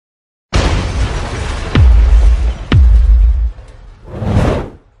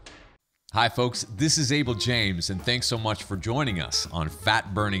Hi folks, this is Abel James, and thanks so much for joining us on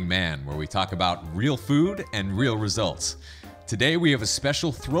Fat Burning Man, where we talk about real food and real results. Today we have a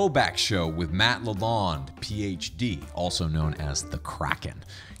special throwback show with Mat Lalonde PhD, also known as the Kraken.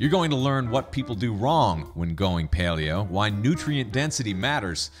 You're going to learn what people do wrong when going paleo, why nutrient density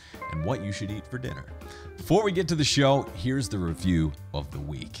matters, and what you should eat for dinner. Before we get to the show, here's the review of the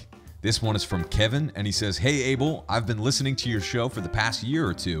week. This one is from Kevin, and he says, "Hey Abel, I've been listening to your show for the past year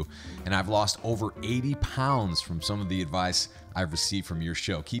or two, and I've lost over 80 pounds from some of the advice I've received from your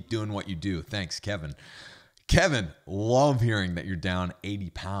show. Keep doing what you do. Thanks, Kevin." Kevin, love hearing that you're down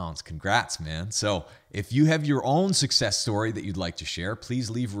 80 pounds. Congrats, man. So if you have your own success story that you'd like to share, please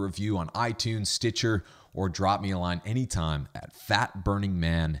leave a review on iTunes, Stitcher, or drop me a line anytime at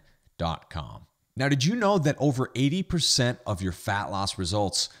fatburningman.com. Now, did you know that over 80% of your fat loss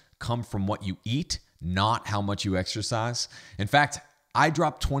results come from what you eat, not how much you exercise? In fact, I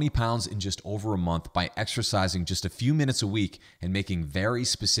dropped 20 pounds in just over a month by exercising just a few minutes a week and making very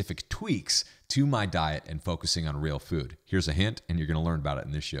specific tweaks to my diet and focusing on real food. Here's a hint, and you're going to learn about it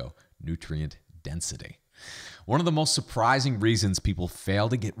in this show: nutrient density. One of the most surprising reasons people fail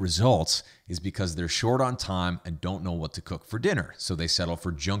to get results is because they're short on time and don't know what to cook for dinner. So they settle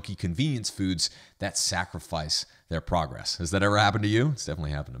for junky convenience foods that sacrifice their progress. Has that ever happened to you? It's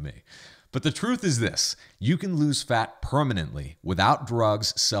definitely happened to me. But the truth is this: you can lose fat permanently without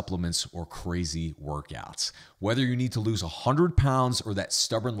drugs, supplements, or crazy workouts. Whether you need to lose 100 pounds or that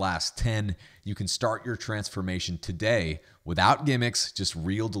stubborn last 10, you can start your transformation today without gimmicks, just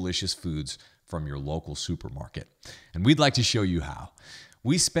real delicious foods from your local supermarket. And we'd like to show you how.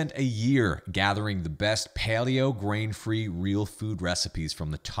 We spent a year gathering the best paleo, grain-free, real food recipes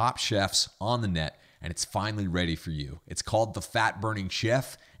from the top chefs on the net, and it's finally ready for you. It's called The Fat Burning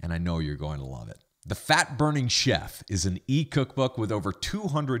Chef, and I know you're going to love it. The Fat Burning Chef is an e-cookbook with over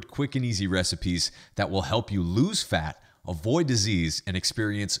 200 quick and easy recipes that will help you lose fat, avoid disease, and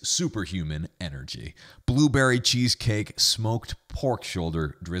experience superhuman energy. Blueberry cheesecake, smoked pork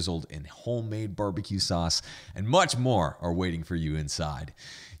shoulder drizzled in homemade barbecue sauce, and much more are waiting for you inside.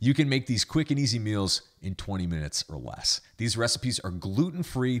 You can make these quick and easy meals in 20 minutes or less. These recipes are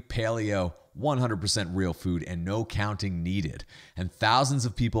gluten-free, paleo, 100% real food, and no counting needed. And thousands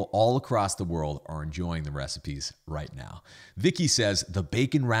of people all across the world are enjoying the recipes right now. Vicky says the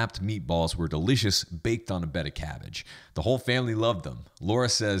bacon-wrapped meatballs were delicious, baked on a bed of cabbage. The whole family loved them. Laura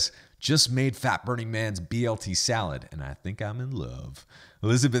says, "Just made Fat Burning Man's BLT salad, and I think I'm in love."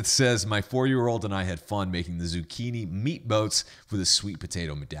 Elizabeth says, "My 4-year-old and I had fun making the zucchini meat boats with the sweet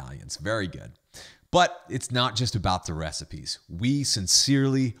potato medallions." Very good. But it's not just about the recipes. We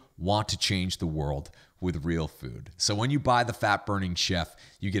sincerely want to change the world with real food. So when you buy The Fat Burning Chef,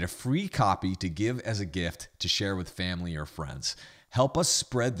 you get a free copy to give as a gift to share with family or friends. Help us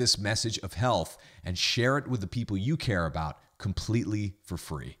spread this message of health and share it with the people you care about completely for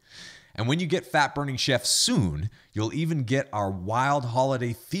free. And when you get Fat Burning Chef soon, you'll even get our Wild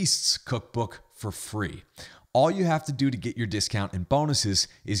Holiday Feasts cookbook for free. All you have to do to get your discount and bonuses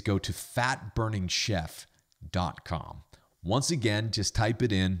is go to fatburningchef.com. Once again, just type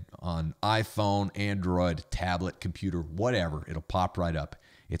it in on iPhone, Android, tablet, computer, whatever. It'll pop right up.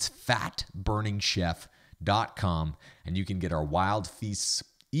 It's fatburningchef.com, and you can get our Wild Feasts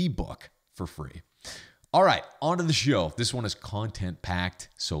ebook for free. All right, on to the show. This one is content-packed,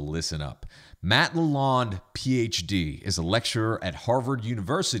 so listen up. Mat Lalonde PhD is a lecturer at Harvard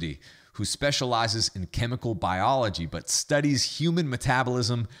University who specializes in chemical biology but studies human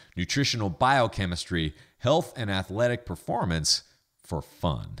metabolism, nutritional biochemistry, health, and athletic performance for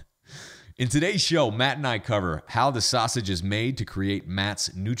fun. In today's show, Matt and I cover how the sausage is made to create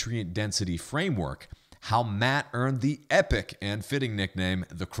Matt's nutrient density framework, how Matt earned the epic and fitting nickname,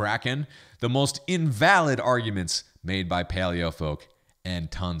 the Kraken, the most invalid arguments made by paleo folk, and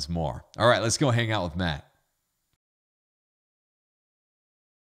tons more. All right, let's go hang out with Matt.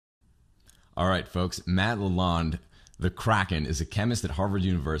 All right, folks, Mat Lalonde, the Kraken, is a chemist at Harvard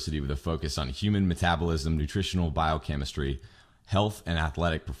University with a focus on human metabolism, nutritional biochemistry, health, and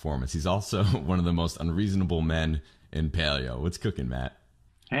athletic performance. He's also one of the most unreasonable men in paleo. What's cooking, Matt?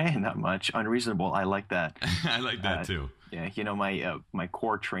 Hey, not much. Unreasonable. I like that. I like that too. Yeah, you know, my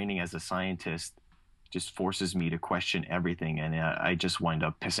core training as a scientist just forces me to question everything, and I just wind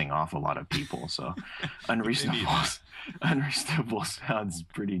up pissing off a lot of people. So, unreasonable sounds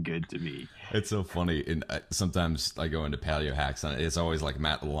pretty good to me. It's so funny. And sometimes I go into paleo hacks, and it's always like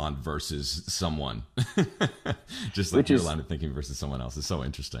Mat Lalonde versus someone, just like your line of thinking versus someone else. It's so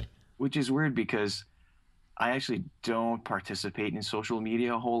interesting. Which is weird because I actually don't participate in social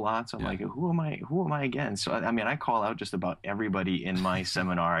media a whole lot. So I'm Yeah. like, who am I? Who am I again? So I mean, I call out just about everybody in my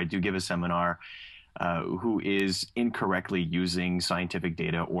seminar. I do give a seminar who is incorrectly using scientific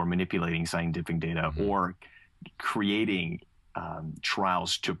data or manipulating scientific data Hmm. or creating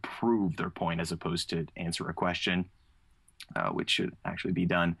trials to prove their point as opposed to answer a question, which should actually be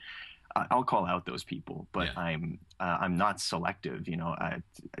done. I'll call out those people, but Yeah. I'm not selective.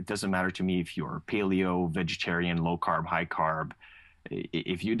 It doesn't matter to me if you're paleo, vegetarian, low carb, high carb.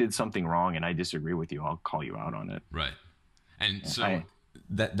 If you did something wrong and I disagree with you, I'll call you out on it. Right. And so I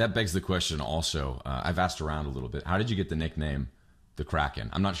that begs the question also. I've asked around a little bit. How did you get the nickname the Kraken?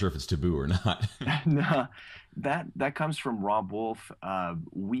 I'm not sure if it's taboo or not. No, that comes from Rob Wolf.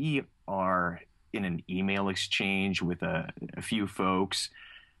 We are in an email exchange with a few folks.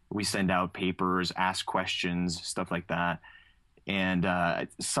 We send out papers, ask questions, stuff like that. And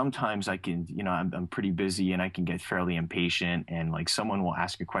sometimes I can, I'm pretty busy and I can get fairly impatient. And like someone will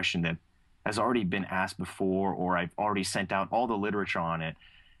ask a question that has already been asked before, or I've already sent out all the literature on it.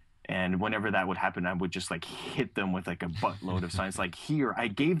 And whenever that would happen, I would just like hit them with like a buttload of science. Like, here, I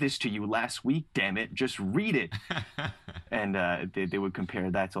gave this to you last week, damn it, just read it. And they would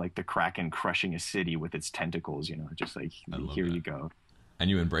compare that to like the Kraken crushing a city with its tentacles, just like, I love here that. you go. And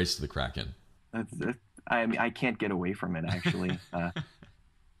you embraced the Kraken. That's, I mean, I can't get away from it, actually.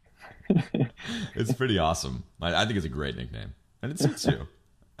 It's pretty awesome. I think it's a great nickname, and it suits you.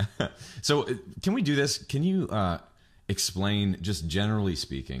 So, can we do this? Can you explain, just generally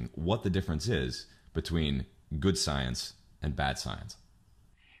speaking, what the difference is between good science and bad science?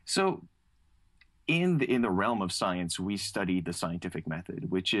 So, in the realm of science, we study the scientific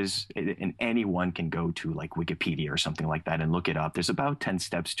method, which is, and anyone can go to like Wikipedia or something like that and look it up. There's about 10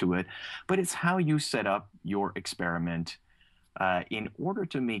 steps to it, but it's how you set up your experiment in order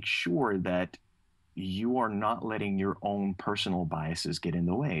to make sure that you are not letting your own personal biases get in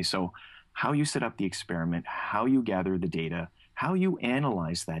the way. So, how you set up the experiment, how you gather the data, how you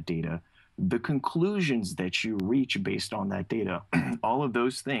analyze that data, the conclusions that you reach based on that data, all of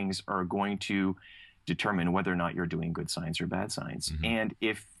those things are going to determine whether or not you're doing good science or bad science. Mm-hmm. And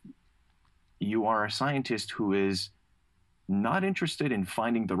if you are a scientist who is not interested in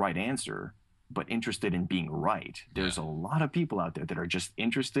finding the right answer, but interested in being right, there's a lot of people out there that are just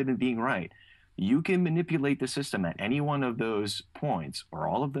interested in being right. You can manipulate the system at any one of those points, or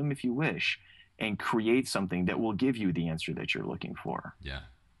all of them if you wish, and create something that will give you the answer that you're looking for. Yeah.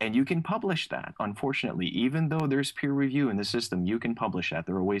 And you can publish that. Unfortunately, even though there's peer review in the system, you can publish that.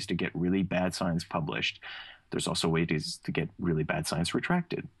 There are ways to get really bad science published. There's also ways to get really bad science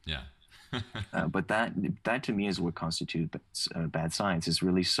retracted. Yeah. But that to me is what constitutes bad science, is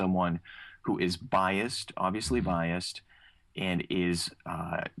really someone who is biased, obviously biased, and is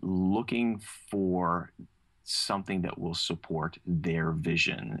looking for something that will support their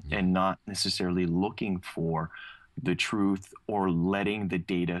vision and not necessarily looking for the truth or letting the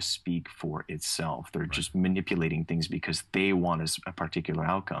data speak for itself. They're just manipulating things because they want a particular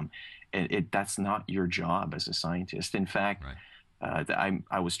outcome. And that's not your job as a scientist. In fact,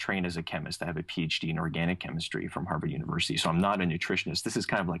 I was trained as a chemist. I have a PhD in organic chemistry from Harvard University. So I'm not a nutritionist. This is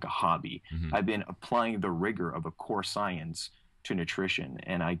kind of like a hobby. I've been applying the rigor of a core science to nutrition,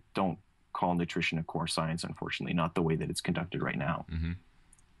 and I don't call nutrition a core science, unfortunately, not the way that it's conducted right now.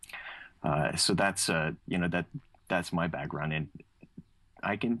 So that's that's my background, and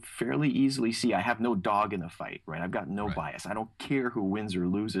I can fairly easily see I have no dog in the fight, right? I've got no bias. I don't care who wins or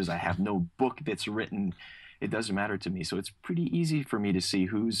loses. I have no book that's written. It doesn't matter to me. So it's pretty easy for me to see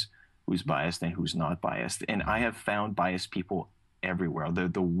who's biased and who's not biased. And I have found biased people everywhere.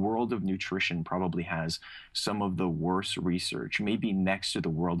 The world of nutrition probably has some of the worst research, maybe next to the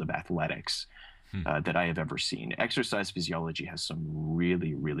world of athletics, that I have ever seen. Exercise physiology has some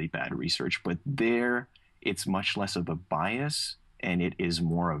really, really bad research, but there it's much less of a bias and it is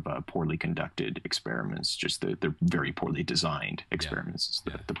more of a poorly conducted experiments. Just they're very poorly designed experiments is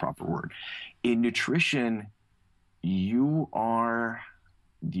the proper word. In nutrition, you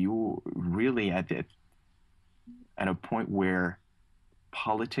really at a point where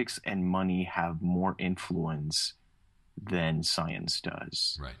politics and money have more influence than science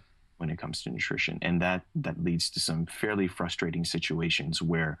does when it comes to nutrition. And that leads to some fairly frustrating situations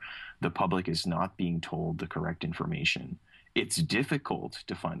where the public is not being told the correct information. It's difficult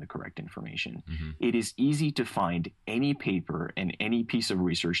to find the correct information. It is easy to find any paper and any piece of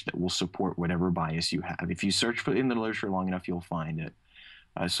research that will support whatever bias you have. If you search for it in the literature long enough, you'll find it.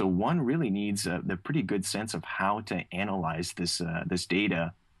 So one really needs a pretty good sense of how to analyze this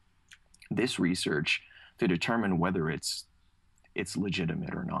data, this research, to determine whether it's it's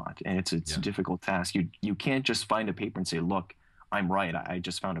legitimate or not. And it's Yeah. a difficult task. You can't just find a paper and say, look, I'm right. I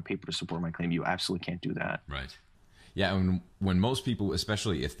just found a paper to support my claim. You absolutely can't do that. Right. Yeah, and when most people,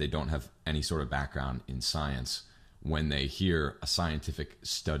 especially if they don't have any sort of background in science, when they hear a scientific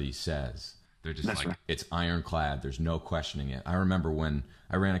study says, they're just like, it's ironclad. There's no questioning it. I remember when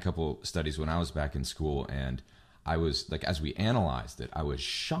I ran a couple studies when I was back in school, and I was like, as we analyzed it, I was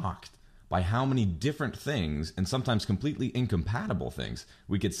shocked by how many different things, and sometimes completely incompatible things,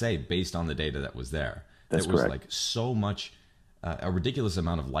 we could say based on the data that was there. That's it was correct. like so much, a ridiculous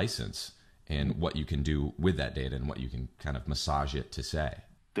amount of license in what you can do with that data and what you can kind of massage it to say.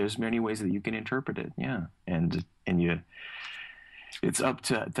 There's many ways that you can interpret it, yeah. And it's up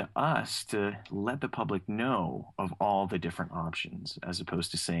to us to let the public know of all the different options, as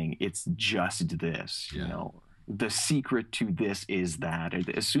opposed to saying it's just this, Yeah. you know. The secret to this is that.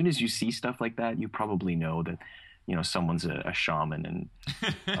 As soon as you see stuff like that, you probably know that, you know, someone's a shaman and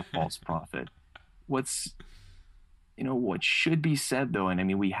a false prophet. What should be said, though, and I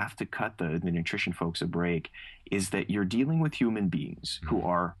mean, we have to cut the nutrition folks a break, is that you're dealing with human beings who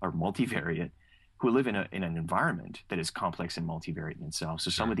are multivariate, who live in an environment that is complex and multivariate in itself.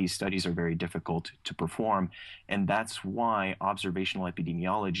 So some of these studies are very difficult to perform, and that's why observational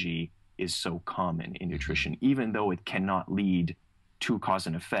epidemiology is so common in nutrition. Even though it cannot lead to cause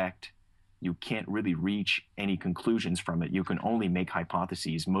and effect, you can't really reach any conclusions from it. You can only make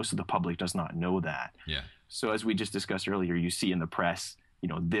hypotheses. Most of the public does not know that. Yeah. So as we just discussed earlier, you see in the press, you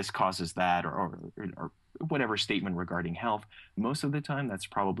know, this causes that, or whatever statement regarding health. Most of the time, that's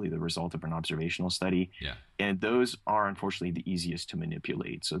probably the result of an observational study. Yeah. And those are unfortunately the easiest to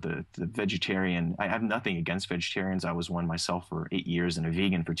manipulate. So the vegetarian, I have nothing against vegetarians. I was one myself for 8 years and a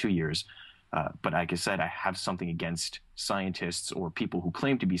vegan for 2 years. But like I said, I have something against scientists or people who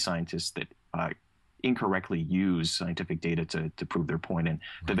claim to be scientists that incorrectly use scientific data to prove their point. And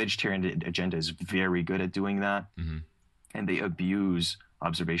the vegetarian agenda is very good at doing that. And they abuse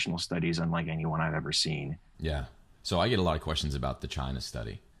observational studies unlike anyone I've ever seen. Yeah. So I get a lot of questions about the China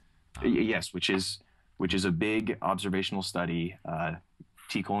study. Yes, which is a big observational study.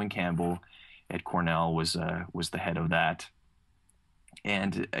 T. Colin Campbell at Cornell was the head of that.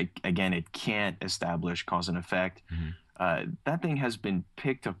 And again, it can't establish cause and effect. That thing has been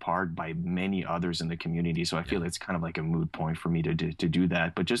picked apart by many others in the community. So I feel it's kind of like a moot point for me to do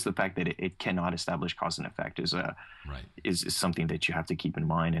that. But just the fact that it cannot establish cause and effect is something that you have to keep in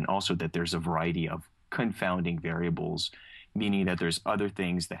mind. And also that there's a variety of confounding variables, meaning that there's other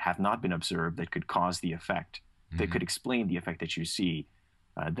things that have not been observed that could cause the effect, that could explain the effect that you see,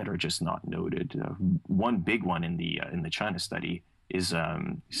 that are just not noted. One big one in the China study is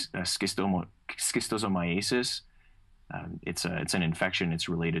schistosomiasis. It's an infection. It's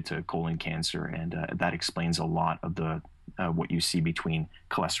related to colon cancer, and that explains a lot of the what you see between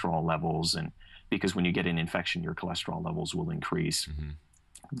cholesterol levels. And because when you get an infection, your cholesterol levels will increase.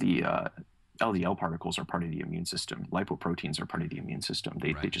 The LDL particles are part of the immune system. Lipoproteins are part of the immune system.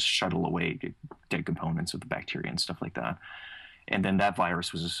 They just shuttle away dead components of the bacteria and stuff like that. And then that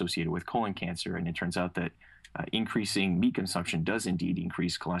virus was associated with colon cancer, and it turns out that increasing meat consumption does indeed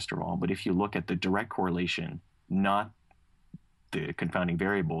increase cholesterol. But if you look at the direct correlation, not the confounding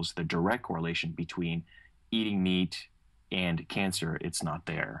variables, the direct correlation between eating meat and cancer, it's not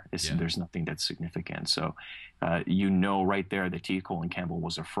there. There's nothing that's significant. So right there that T. Colin Campbell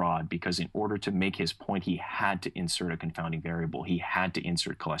was a fraud, because in order to make his point, he had to insert a confounding variable. He had to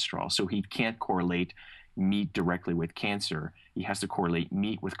insert cholesterol. So he can't correlate meat directly with cancer. He has to correlate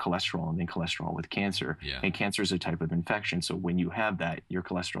meat with cholesterol and then cholesterol with cancer. And cancer is a type of infection. So when you have that, your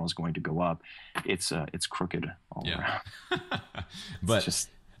cholesterol is going to go up. It's crooked all around. But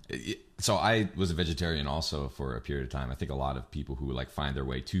so I was a vegetarian also for a period of time. I think a lot of people who like find their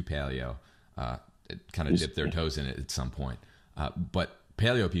way to paleo kind of dip their toes in it at some point. But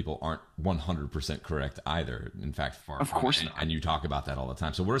paleo people aren't 100% correct either. In fact, far from it. And you talk about that all the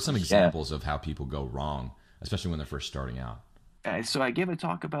time. So what are some examples of how people go wrong, especially when they're first starting out? So I gave a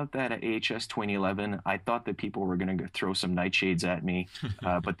talk about that at AHS 2011. I thought that people were going to throw some nightshades at me,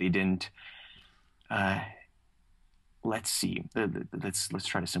 but they didn't. Let's see. Let's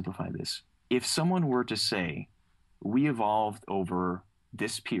try to simplify this. If someone were to say, we evolved over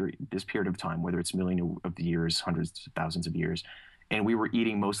this period of time, whether it's millions of years, hundreds of thousands of years, and we were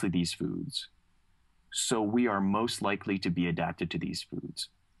eating mostly these foods, so we are most likely to be adapted to these foods.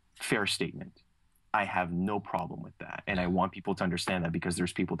 Fair statement. I have no problem with that. And I want people to understand that, because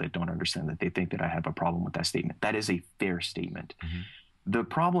there's people that don't understand that. They think that I have a problem with that statement. That is a fair statement. The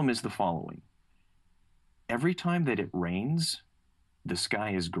problem is the following. Every time that it rains, the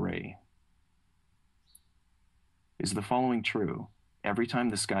sky is gray. Is the following true? Every time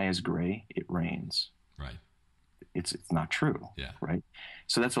the sky is gray, it rains. Right. It's not true, Yeah. right?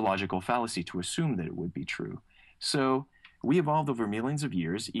 So that's a logical fallacy to assume that it would be true. So we evolved over millions of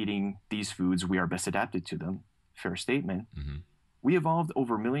years eating these foods. We are best adapted to them. Fair statement. Mm-hmm. We evolved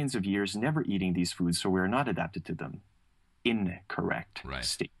over millions of years never eating these foods, so we are not adapted to them. Incorrect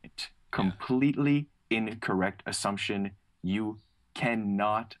statement. Completely incorrect assumption. You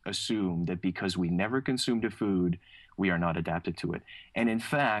cannot assume that because we never consumed a food, we are not adapted to it. And in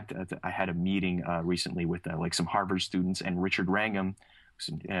fact, I had a meeting recently with like some Harvard students and Richard Wrangham,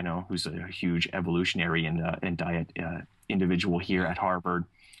 who's a huge evolutionary and diet individual here at Harvard.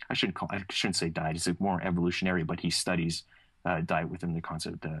 I shouldn't say diet. It's more evolutionary, but he studies diet within the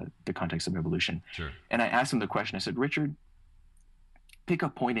context of evolution. Sure. And I asked him the question. I said, Richard, pick a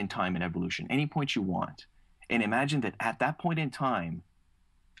point in time in evolution, any point you want, and imagine that at that point in time,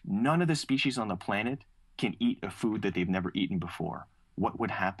 none of the species on the planet can eat a food that they've never eaten before. What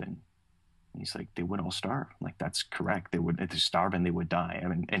would happen? And he's like, they would all starve. I'm like, that's correct. They would starve and they would die. I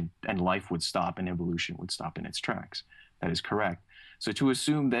mean, and life would stop and evolution would stop in its tracks. That is correct. So to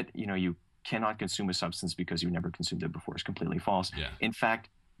assume that, you cannot consume a substance because you never consumed it before is completely false. Yeah. In fact,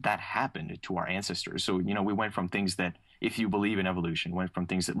 that happened to our ancestors. So, we went from things that, if you believe in evolution, went from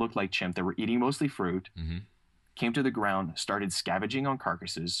things that looked like chimp, that were eating mostly fruit, came to the ground, started scavenging on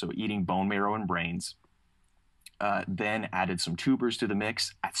carcasses, so eating bone marrow and brains, then added some tubers to the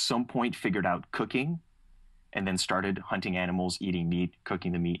mix, at some point figured out cooking, and then started hunting animals, eating meat,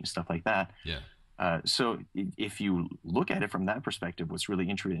 cooking the meat, and stuff like that. Yeah. So if you look at it from that perspective, what's really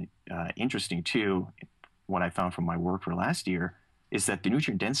interesting too, what I found from my work for last year, is that the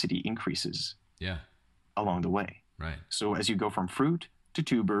nutrient density increases along the way. Right. So as you go from fruit to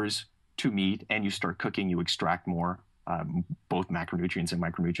tubers to meat and you start cooking, you extract more, both macronutrients and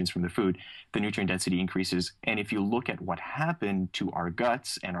micronutrients from the food, the nutrient density increases. And if you look at what happened to our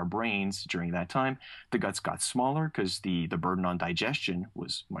guts and our brains during that time, the guts got smaller because the burden on digestion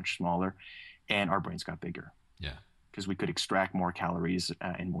was much smaller, and our brains got bigger. Yeah. Because we could extract more calories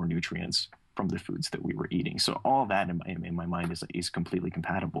and more nutrients from the foods that we were eating. So all that in my mind is completely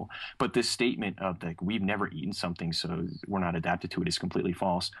compatible. But this statement of like, we've never eaten something, so we're not adapted to it, is completely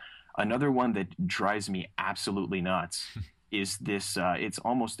false. Another one that drives me absolutely nuts is this, it's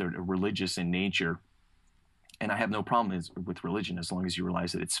almost a religious in nature. And I have no problem with religion as long as you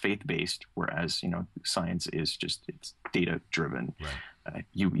realize that it's faith-based, whereas, science is just, it's data-driven. Right.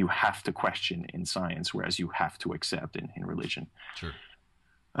 You have to question in science, whereas you have to accept in religion. Sure.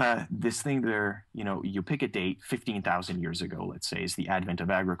 This thing there, you pick a date 15,000 years ago, let's say, is the advent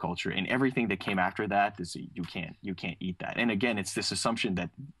of agriculture, and everything that came after that is you can't eat that. And again, it's this assumption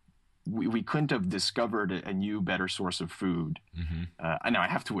that we couldn't have discovered a new, better source of food. Now I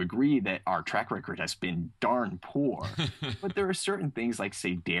have to agree that our track record has been darn poor, but there are certain things like,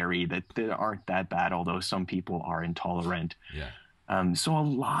 say, dairy that aren't that bad, although some people are intolerant. Yeah. So a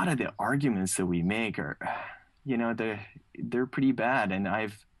lot of the arguments that we make are, they're pretty bad. And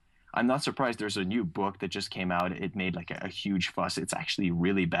I'm not surprised. There's a new book that just came out. It made like a huge fuss. It's actually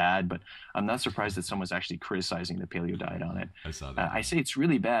really bad, but I'm not surprised that someone's actually criticizing the paleo diet on it. I saw that. I say it's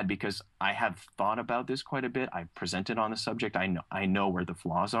really bad because I have thought about this quite a bit. I've presented on the subject. I know where the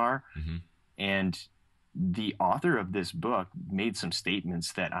flaws are. And the author of this book made some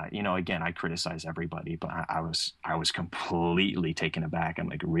statements that, again, I criticize everybody, but I was completely taken aback. I'm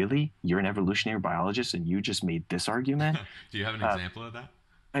like, really? You're an evolutionary biologist and you just made this argument? Do you have an example of that?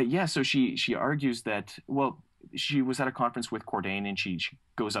 Yeah, so she argues that, well, she was at a conference with Cordain, and she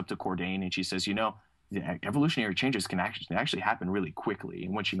goes up to Cordain and she says, the evolutionary changes can actually happen really quickly.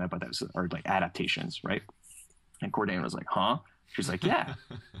 And what she meant by that are like adaptations, right? And Cordain was like, huh? She's like, yeah,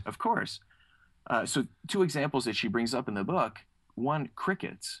 of course. So two examples that she brings up in the book. One,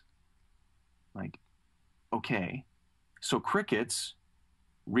 crickets. Like, okay, so crickets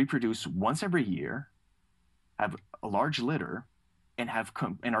reproduce once every year, have a large litter, and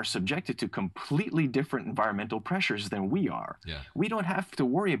are subjected to completely different environmental pressures than we are. Yeah. We don't have to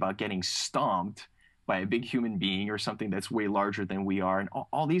worry about getting stomped by a big human being or something that's way larger than we are, and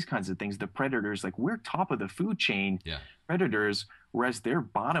all these kinds of things. The predators, like, we're top of the food chain predators, whereas they're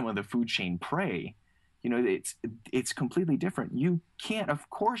bottom of the food chain prey. It's completely different. You can't, of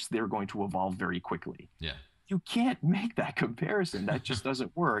course, they're going to evolve very quickly. Yeah. You can't make that comparison. That just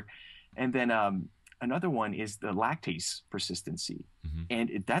doesn't work. And then another one is the lactase persistency.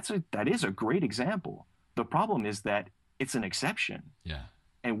 And that is a great example. The problem is that it's an exception. Yeah.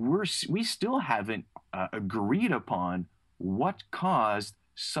 And we still haven't agreed upon what caused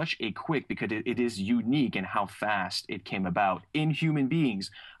such a quick, because it is unique in how fast it came about in human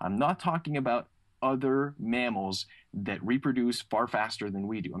beings. I'm not talking about other mammals that reproduce far faster than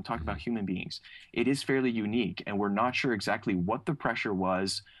we do. I'm talking about human beings. It is fairly unique, and we're not sure exactly what the pressure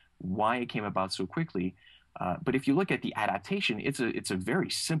was, why it came about so quickly. But if you look at the adaptation, it's a very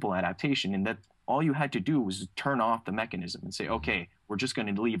simple adaptation in that all you had to do was turn off the mechanism and say, okay, we're just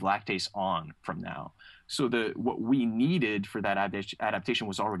going to leave lactase on from now. So what we needed for that adaptation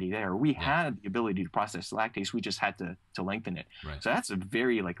was already there. We had the ability to process lactase. We just had to lengthen it. Right. So that's a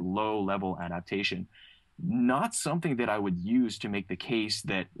very like low level adaptation. Not something that I would use to make the case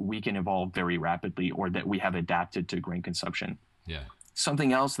that we can evolve very rapidly or that we have adapted to grain consumption. Yeah.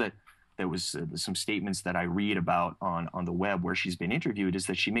 Something else that was some statements that I read about on the web where she's been interviewed is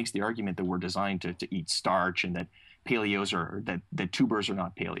that she makes the argument that we're designed to eat starch and that that tubers are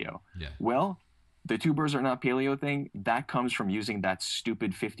not paleo. Yeah. Well, the tubers are not paleo thing, that comes from using that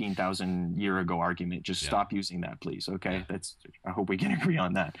stupid 15,000 year ago argument. Just stop using that, please. Okay. Yeah. I hope we can agree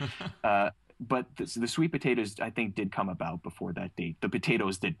on that. But the sweet potatoes, I think, did come about before that date. The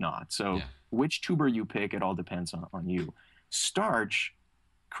potatoes did not. So which tuber you pick, it all depends on you. Starch,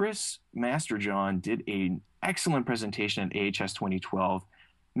 Chris Masterjohn did an excellent presentation at AHS 2012,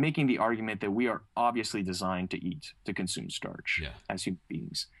 making the argument that we are obviously designed to consume starch as human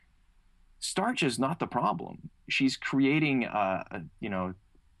beings. Starch is not the problem. She's creating a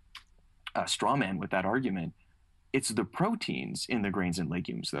straw man with that argument. It's the proteins in the grains and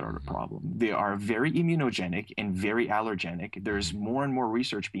legumes that are the problem. They are very immunogenic and very allergenic. There's more and more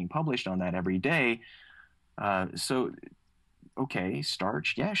research being published on that every day. Okay,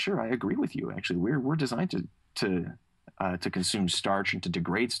 starch. Yeah, sure, I agree with you. Actually, we're designed to consume starch and to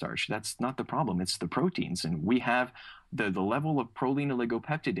degrade starch. That's not the problem. It's the proteins, and we have the level of proline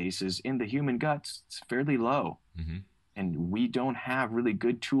oligopeptidases in the human gut. It's fairly low, and we don't have really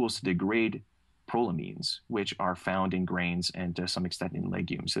good tools to degrade prolamines, which are found in grains and to some extent in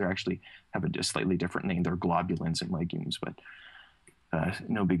legumes. They actually have a slightly different name. They're globulins in legumes, but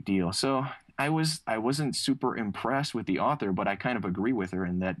no big deal. So I wasn't super impressed with the author, but I kind of agree with her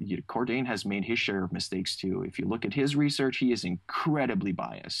in that Cordain has made his share of mistakes too. If you look at his research, he is incredibly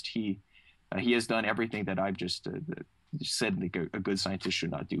biased. He has done everything that I've just said like a good scientist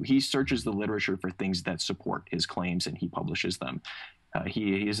should not do. He searches the literature for things that support his claims and he publishes them.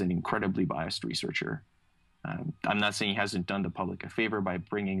 He is an incredibly biased researcher. I'm not saying he hasn't done the public a favor by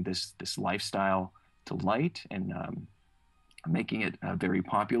bringing this lifestyle to light and making it very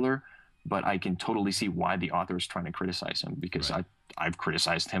popular, but I can totally see why the author is trying to criticize him because I've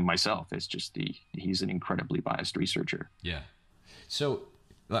criticized him myself. It's just he's an incredibly biased researcher. Yeah. So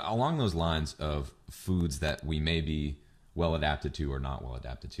along those lines of foods that we may be well adapted to or not well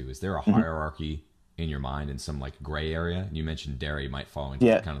adapted to, is there a hierarchy in your mind in some like gray area? You mentioned dairy might fall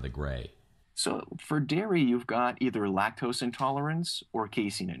into kind of the gray. So for dairy, you've got either lactose intolerance or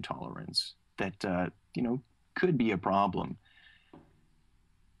casein intolerance that, could be a problem.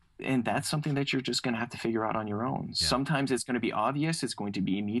 And that's something that you're just going to have to figure out on your own. Yeah. Sometimes it's going to be obvious. It's going to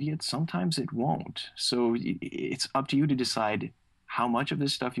be immediate. Sometimes it won't. So it's up to you to decide how much of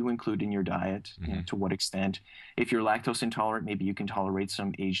this stuff you include in your diet, to what extent. If you're lactose intolerant, maybe you can tolerate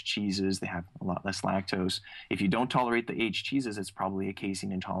some aged cheeses. They have a lot less lactose. If you don't tolerate the aged cheeses, it's probably a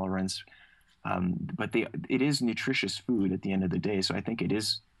casein intolerance. But it is nutritious food at the end of the day. So I think it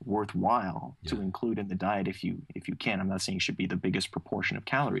is worthwhile to include in the diet if you can. I'm not saying it should be the biggest proportion of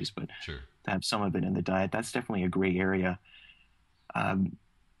calories, but to have some of it in the diet, that's definitely a gray area.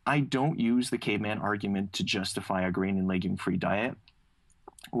 I don't use the caveman argument to justify a grain and legume free diet.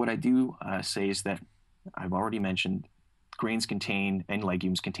 What I do say is that I've already mentioned grains and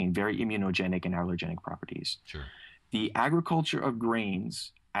legumes contain very immunogenic and allergenic properties. Sure. The agriculture of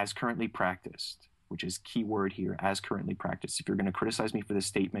grains as currently practiced, which is key word here, as currently practiced. If you're going to criticize me for this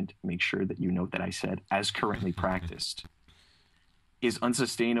statement, make sure that you note that I said as currently practiced, is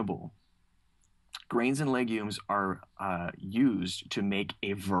unsustainable. Grains and legumes are used to make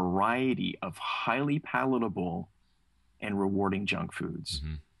a variety of highly palatable and rewarding junk foods.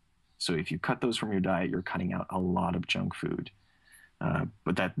 So if you cut those from your diet, you're cutting out a lot of junk food.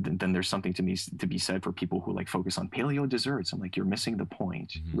 But then there's something to be said for people who like focus on paleo desserts. I'm like, you're missing the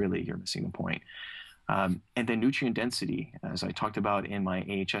point. Really, you're missing the point. And then nutrient density, as I talked about in my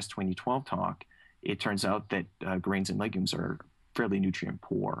AHS 2012 talk, it turns out that grains and legumes are fairly nutrient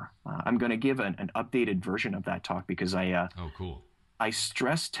poor. I'm going to give an updated version of that talk because I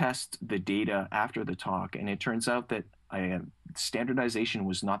stress test the data after the talk, and it turns out that standardization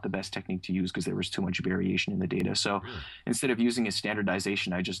was not the best technique to use because there was too much variation in the data. So instead of using a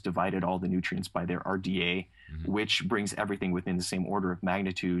standardization, I just divided all the nutrients by their RDA, which brings everything within the same order of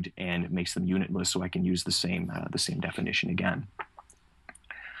magnitude and makes them unitless, so I can use the same definition again.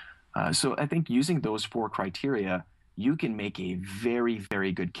 So I think using those four criteria, you can make a very,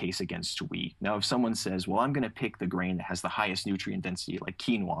 very good case against wheat. Now, if someone says, well, I'm going to pick the grain that has the highest nutrient density, like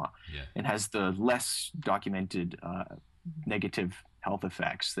quinoa, Yeah. and has the less documented negative health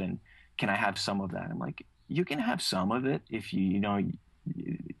effects, then can I have some of that? I'm like, you can have some of it if you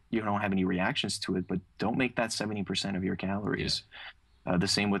don't have any reactions to it, but don't make that 70% of your calories. Yeah. The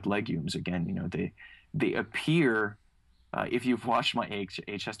same with legumes. Again, they appear. If you've watched my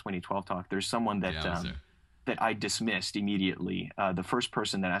HS 2012 talk, there's someone that I dismissed immediately. The first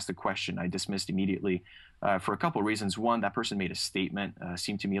person that asked the question, I dismissed immediately for a couple of reasons. One, that person made a statement,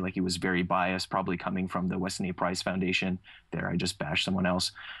 seemed to me like he was very biased, probably coming from the Weston A. Price Foundation. There, I just bashed someone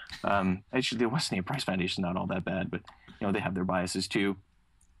else. Actually, the Weston A. Price Foundation is not all that bad, but they have their biases too.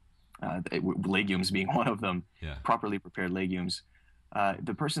 Legumes being one of them. Yeah. Properly prepared legumes.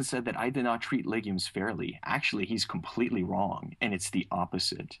 The person said that I did not treat legumes fairly. Actually, he's completely wrong, and it's the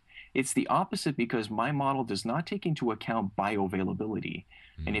opposite. It's the opposite because my model does not take into account bioavailability.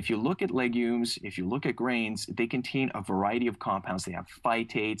 Mm-hmm. And if you look at legumes, if you look at grains, they contain a variety of compounds. They have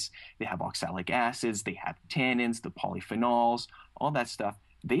phytates, they have oxalic acids, they have tannins, the polyphenols, all that stuff.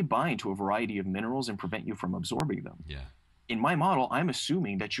 They bind to a variety of minerals and prevent you from absorbing them. Yeah. In my model, I'm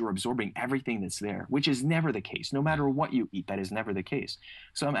assuming that you're absorbing everything that's there, which is never the case. No matter what you eat, that is never the case.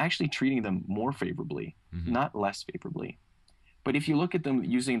 So I'm actually treating them more favorably, mm-hmm. not less favorably. But if you look at them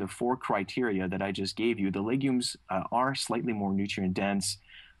using the four criteria that I just gave you, the legumes are slightly more nutrient dense,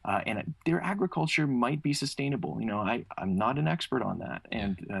 and their agriculture might be sustainable. I'm not an expert on that.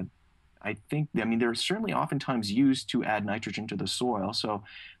 And I think, they're certainly oftentimes used to add nitrogen to the soil. So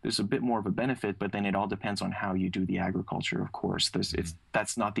there's a bit more of a benefit, but then it all depends on how you do the agriculture, of course.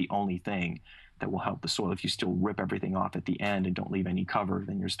 That's not the only thing that will help the soil. If you still rip everything off at the end and don't leave any cover,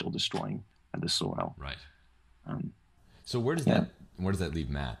 then you're still destroying the soil. Right. So where does that leave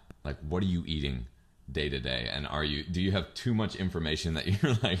Matt? Like, what are you eating day to day? And do you have too much information that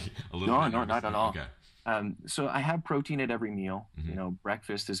you're like a little bit No, not at all. Okay. So I have protein at every meal. Mm-hmm.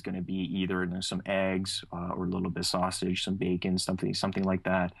 Breakfast is going to be either some eggs or a little bit of sausage, some bacon, something like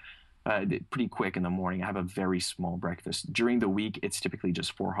that. Pretty quick in the morning. I have a very small breakfast. During the week, it's typically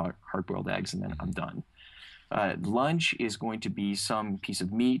just 4 hard-boiled eggs, and then I'm done. Lunch is going to be some piece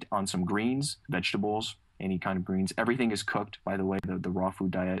of meat on some greens, vegetables, any kind of greens. Everything is cooked, by the way. The raw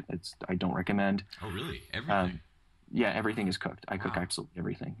food diet, I don't recommend. Oh, really? Everything? Yeah, everything is cooked. I cook absolutely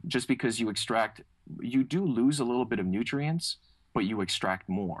everything. Just because you do lose a little bit of nutrients, but you extract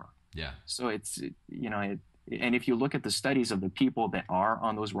more. Yeah. So and if you look at the studies of the people that are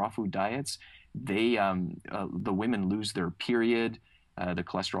on those raw food diets, the women lose their period. The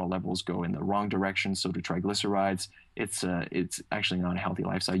cholesterol levels go in the wrong direction. So do triglycerides. It's actually not a healthy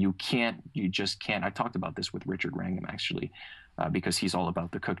lifestyle. You just can't. I talked about this with Richard Wrangham actually, because he's all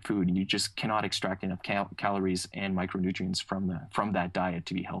about the cooked food. You just cannot extract enough calories and micronutrients from that diet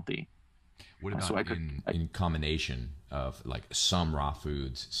to be healthy. What about in combination of like some raw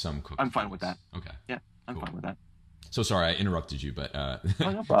foods, some cooked? I'm fine with that. Okay. Yeah, I'm fine with that. So sorry, I interrupted you, but no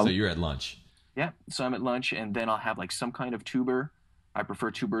problem. So you're at lunch. Yeah, so I'm at lunch, and then I'll have like some kind of tuber. I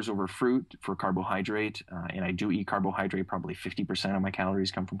prefer tubers over fruit for carbohydrate, and I do eat carbohydrate. Probably 50% of my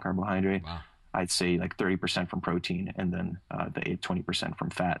calories come from carbohydrate. Wow. I'd say like 30% from protein, and then the 20% from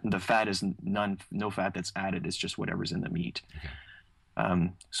fat. And the fat is no fat that's added. It's just whatever's in the meat. Okay.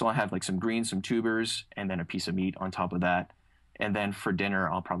 So I'll have like some greens, some tubers, and then a piece of meat on top of that. And then for dinner,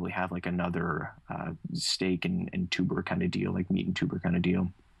 I'll probably have like another steak and tuber kind of deal, like meat and tuber kind of deal.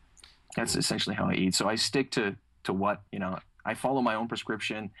 That's essentially how I eat. So I stick to what, I follow my own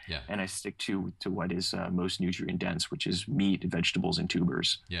prescription, and I stick to what is most nutrient dense, which is meat, vegetables, and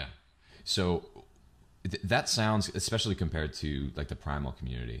tubers. Yeah. So that sounds, especially compared to like the primal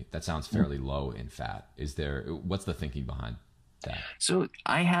community, that sounds fairly low in fat. What's the thinking behind that? So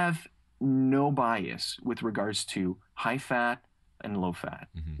I have no bias with regards to high fat and low fat.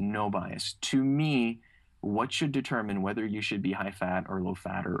 Mm-hmm. No bias. To me, what should determine whether you should be high fat or low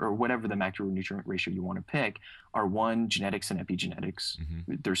fat or whatever the macronutrient ratio you want to pick are genetics and epigenetics.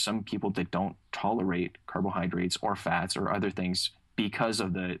 Mm-hmm. There's some people that don't tolerate carbohydrates or fats or other things because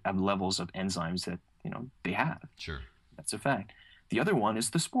of the levels of enzymes that they have. Sure. That's a fact. The other one is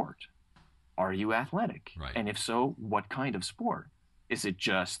the sport. Are you athletic? Right. And if so, what kind of sport? Is it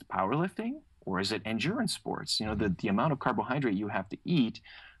just powerlifting or is it endurance sports? The amount of carbohydrate you have to eat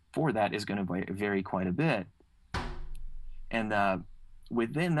for that is going to vary quite a bit. And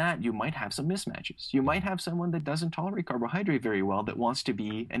within that, you might have some mismatches. You might have someone that doesn't tolerate carbohydrate very well that wants to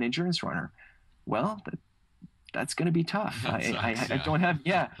be an endurance runner. Well, that's going to be tough. I don't have,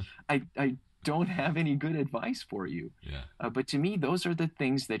 don't have any good advice for you. Yeah. But to me, those are the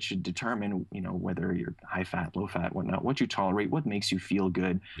things that should determine, whether you're high fat, low fat, whatnot, what you tolerate, what makes you feel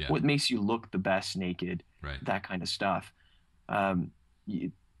good, Yeah. what makes you look the best naked, Right. that kind of stuff. Um,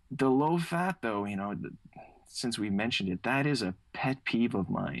 the low fat, though, since we mentioned it, that is a pet peeve of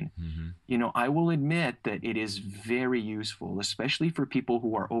mine. I will admit that it is very useful, especially for people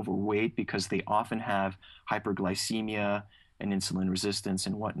who are overweight, because they often have hyperglycemia and insulin resistance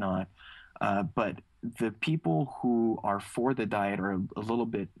and whatnot. But the people who are for the diet are a little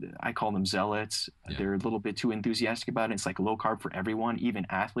bit, I call them zealots. Yeah. They're a little bit too enthusiastic about it. It's like low carb for everyone, even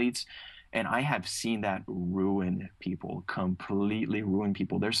athletes. And I have seen that ruin people, completely ruin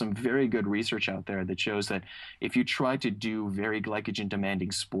people. There's some very good research out there that shows that if you try to do very glycogen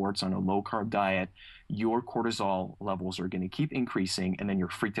demanding sports on a low carb diet, your cortisol levels are going to keep increasing, and then your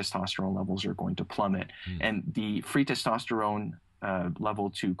free testosterone levels are going to plummet. And the free testosterone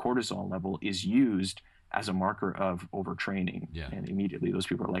level to cortisol level is used as a marker of overtraining. Yeah. And immediately those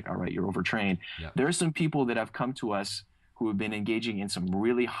people are like, all right, you're overtrained. Yeah. There are some people that have come to us who have been engaging in some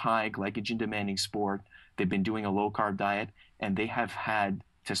really high glycogen demanding sport. They've been doing a low carb diet, and they have had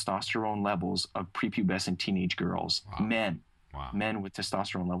testosterone levels of prepubescent teenage girls. Wow. Men with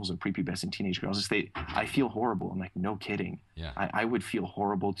testosterone levels of prepubescent teenage girls. I feel horrible. I'm like, no kidding. Yeah. I would feel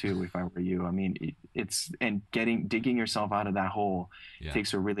horrible too if I were you. I mean, digging yourself out of that hole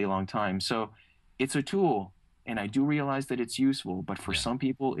takes a really long time. So it's a tool, and I do realize that it's useful, but for some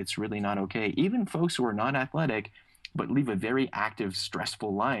people, it's really not okay. Even folks who are not athletic, but live a very active,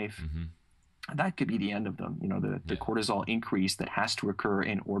 stressful life, that could be the end of them. The cortisol increase that has to occur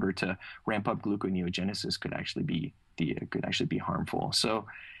in order to ramp up gluconeogenesis could actually be harmful. So,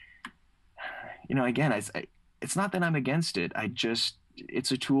 again, it's not that I'm against it.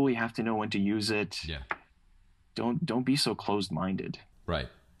 It's a tool. You have to know when to use it. Yeah. Don't be so closed-minded. Right.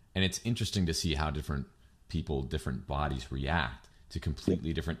 And it's interesting to see how different people, different bodies react to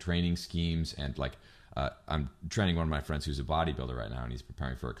completely different training schemes. And like, I'm training one of my friends who's a bodybuilder right now, and he's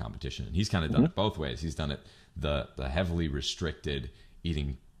preparing for a competition, and he's kind of done it both ways. He's done it the heavily restricted,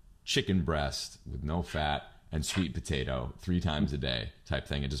 eating chicken breast with no fat and sweet potato 3 times a day type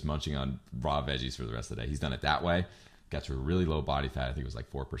thing, and just munching on raw veggies for the rest of the day. He's done it that way. Got to a really low body fat. I think it was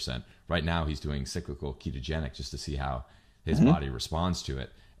like 4%. Right now he's doing cyclical ketogenic just to see how his body responds to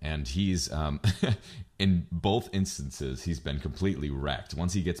it. And he's, in both instances, he's been completely wrecked.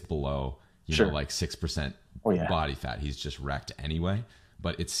 Once he gets below, like 6% body fat, he's just wrecked anyway.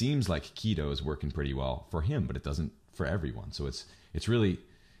 But it seems like keto is working pretty well for him, but it doesn't for everyone. So it's really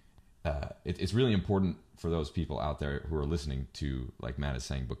important for those people out there who are listening to, like Matt is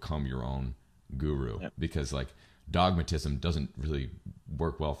saying, become your own guru, because like dogmatism doesn't really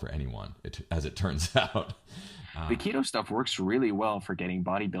work well for anyone, as it turns out. The keto stuff works really well for getting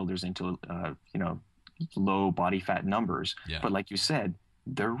bodybuilders into, low body fat numbers. Yeah. But like you said,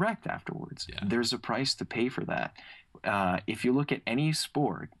 they're wrecked afterwards. Yeah. There's a price to pay for that. If you look at any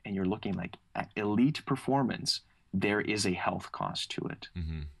sport and you're looking like at elite performance, there is a health cost to it.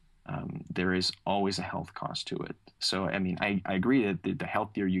 There is always a health cost to it. So, I mean, I agree that the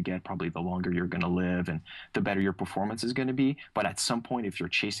healthier you get, probably the longer you're going to live and the better your performance is going to be. But at some point, if you're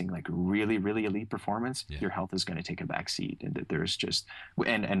chasing like really, really elite performance, your health is going to take a back seat. And there's just,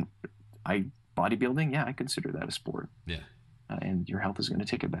 bodybuilding, I consider that a sport. Yeah. And your health is going to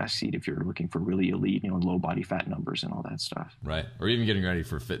take a back seat if you're looking for really elite, low body fat numbers and all that stuff. Right. Or even getting ready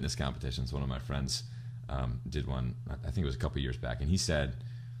for fitness competitions. One of my friends did one, I think it was a couple years back, and he said,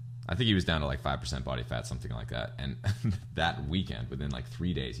 I think he was down to like 5% body fat, something like that. And that weekend, within like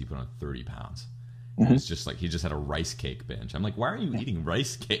 3 days, he put on 30 pounds. It was just like, he just had a rice cake binge. I'm like, why are you eating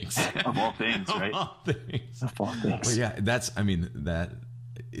rice cakes? Of all things, right? Of all things. Of all things. Well, yeah, that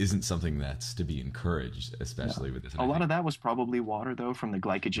isn't something that's to be encouraged, especially with this. A lot of that was probably water, though, from the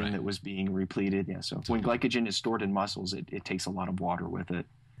glycogen that was being repleted. Yeah, so when glycogen is stored in muscles, it takes a lot of water with it.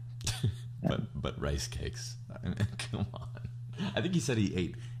 But rice cakes, come on. I think he said he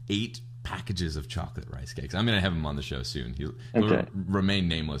ate 8 packages of chocolate rice cakes. I'm going to have him on the show soon. He'll remain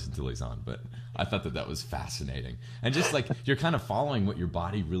nameless until he's on, but I thought that was fascinating. And just like, you're kind of following what your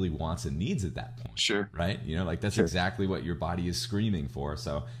body really wants and needs at that point. Sure. Right? That's exactly what your body is screaming for.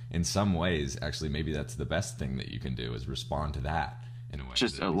 So in some ways, actually, maybe that's the best thing that you can do, is respond to that in a way.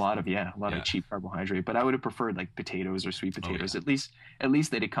 Just a lot of cheap carbohydrate. But I would have preferred like potatoes or sweet potatoes, at least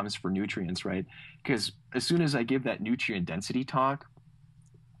that it comes for nutrients, right? Because as soon as I give that nutrient density talk,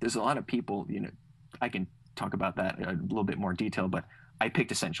 there's a lot of people, I can talk about that in a little bit more detail, but I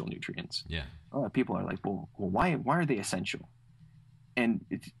picked essential nutrients. Yeah. People are like, well, why are they essential? And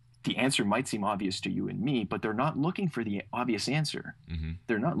the answer might seem obvious to you and me, but they're not looking for the obvious answer.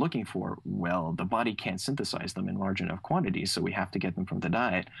 They're not looking for, well, the body can't synthesize them in large enough quantities, so we have to get them from the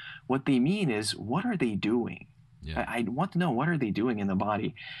diet. What they mean is, what are they doing? Yeah. I want to know, what are they doing in the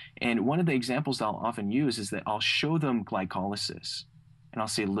body? And one of the examples I'll often use is that I'll show them glycolysis. And I'll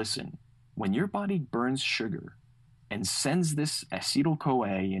say, listen, when your body burns sugar and sends this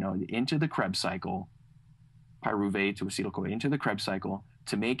acetyl-CoA, into the Krebs cycle, pyruvate to acetyl-CoA into the Krebs cycle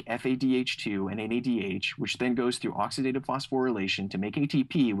to make FADH2 and NADH, which then goes through oxidative phosphorylation to make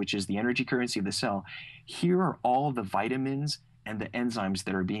ATP, which is the energy currency of the cell. Here are all the vitamins and the enzymes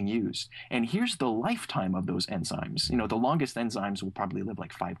that are being used. And here's the lifetime of those enzymes. The longest enzymes will probably live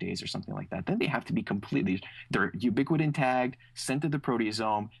like 5 days or something like that. Then they have to be they're ubiquitin tagged, sent to the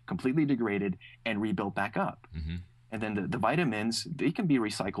proteasome, completely degraded, and rebuilt back up. And then the vitamins, they can be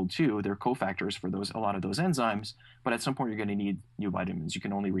recycled too. They're cofactors for a lot of those enzymes, but at some point you're going to need new vitamins. You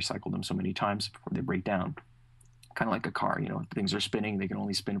can only recycle them so many times before they break down. Kind of like a car, things are spinning, they can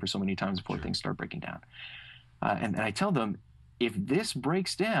only spin for so many times before things start breaking down. And I tell them, if this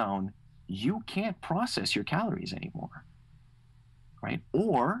breaks down, you can't process your calories anymore, right?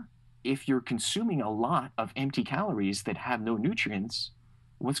 Or if you're consuming a lot of empty calories that have no nutrients,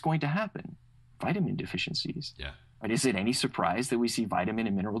 what's going to happen? Vitamin deficiencies. Yeah. Right? Is it any surprise that we see vitamin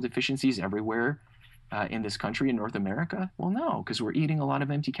and mineral deficiencies everywhere in this country, in North America? Well, no, because we're eating a lot of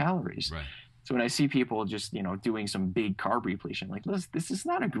empty calories. Right. So when I see people just, doing some big carb repletion, like, listen, this is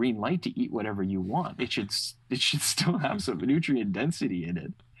not a green light to eat whatever you want. It should still have some nutrient density in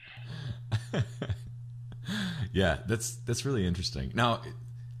it. Yeah, that's really interesting. Now,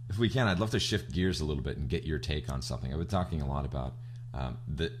 if we can, I'd love to shift gears a little bit and get your take on something. I've been talking a lot about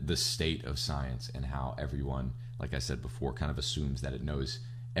the state of science and how everyone, like I said before, kind of assumes that it knows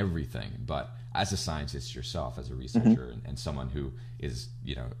everything. But as a scientist yourself, as a researcher, and someone who is,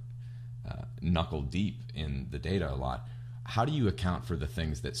 knuckle deep in the data a lot, how do you account for the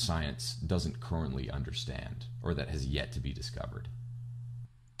things that science doesn't currently understand or that has yet to be discovered?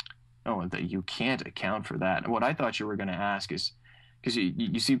 Oh, that you can't account for that. What I thought you were going to ask is, because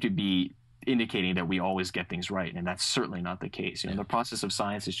you seem to be indicating that we always get things right, and that's certainly not the case. The process of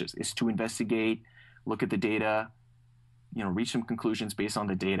science is to investigate, look at the data, reach some conclusions based on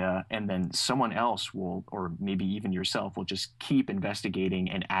the data, and then someone else will, or maybe even yourself, will just keep investigating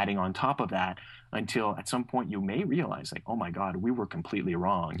and adding on top of that until at some point you may realize, like, oh my God, we were completely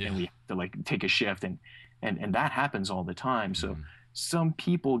wrong, and we have to take a shift, and that happens all the time. So some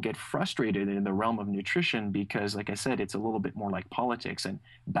people get frustrated in the realm of nutrition because, like I said, it's a little bit more like politics, and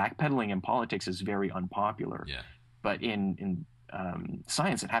backpedaling in politics is very unpopular. Yeah. But in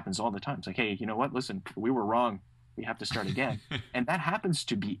science, it happens all the time. It's like, hey, you know what? Listen, we were wrong. We have to start again. And that happens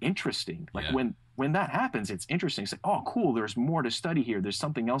to be interesting. Like when that happens, it's interesting. It's like, oh, cool. There's more to study here. There's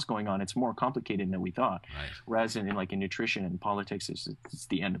something else going on. It's more complicated than we thought. Right. Whereas in nutrition and politics, it's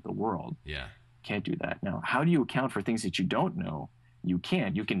the end of the world. Yeah. Can't do that. Now, how do you account for things that you don't know? You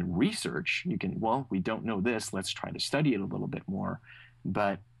can't. You can research. You can, well, we don't know this. Let's try to study it a little bit more.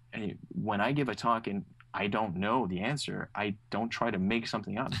 But when I give a talk and I don't know the answer, I don't try to make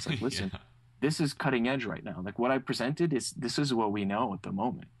something up. It's like, listen, this is cutting edge right now. Like what I presented this is what we know at the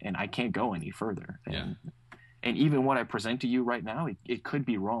moment, and I can't go any further. And even what I present to you right now, it could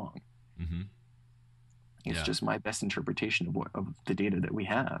be wrong. It's just my best interpretation of the data that we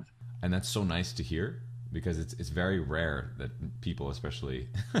have. And that's so nice to hear, because it's very rare that people, especially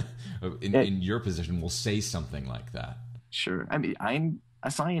in your position, will say something like that. Sure. I mean, I'm a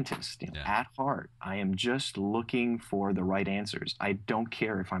scientist. At heart, I am just looking for the right answers. I don't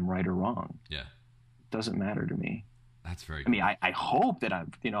care if I'm right or wrong. Yeah. It doesn't matter to me. That's very cool. I mean, I hope that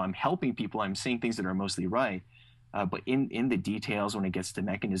I'm helping people. I'm saying things that are mostly right. But in the details, when it gets to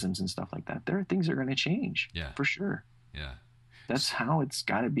mechanisms and stuff like that, there are things that are going to change. Yeah. For sure. Yeah. That's how it's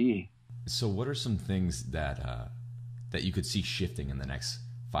got to be. So what are some things that you could see shifting in the next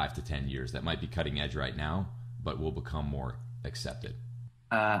 5 to 10 years that might be cutting edge right now, but will become more accepted?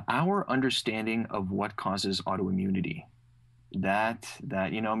 Our understanding of what causes autoimmunity.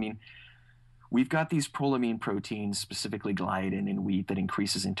 We've got these prolamine proteins, specifically gliadin in wheat, that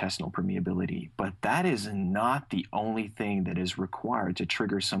increases intestinal permeability. But that is not the only thing that is required to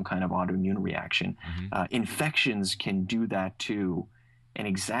trigger some kind of autoimmune reaction. Infections can do that too. And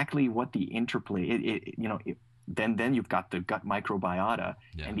exactly what the interplay, then you've got the gut microbiota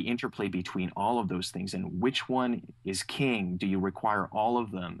and the interplay between all of those things, and which one is king? Do you require all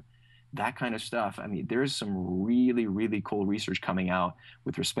of them? That kind of stuff. I mean, there's some really, really cool research coming out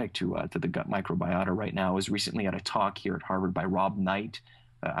with respect to the gut microbiota right now. I was recently at a talk here at Harvard by Rob Knight.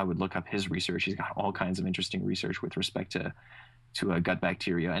 I would look up his research. He's got all kinds of interesting research with respect to to gut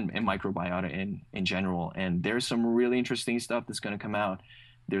bacteria and microbiota in general. And there's some really interesting stuff that's going to come out.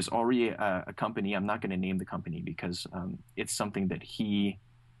 There's already a company, I'm not going to name the company because it's something that he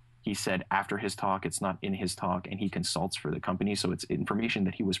said after his talk. It's not in his talk, and he consults for the company. So it's information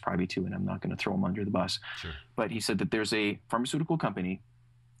that he was privy to, and I'm not going to throw him under the bus. Sure. But he said that there's a pharmaceutical company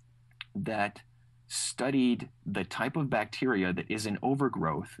that studied the type of bacteria that is in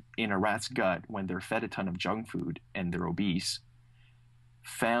overgrowth in a rat's gut when they're fed a ton of junk food and they're obese,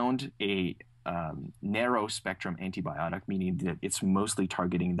 found a narrow spectrum antibiotic, meaning that it's mostly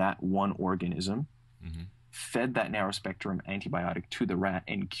targeting that one organism, fed that narrow spectrum antibiotic to the rat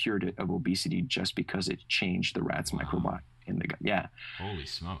and cured it of obesity just because it changed the rat's microbiome in the gut. Yeah. Holy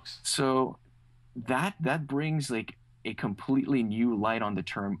smokes. So that brings like a completely new light on the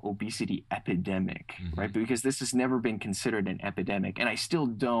term obesity epidemic, right? Because this has never been considered an epidemic. And I still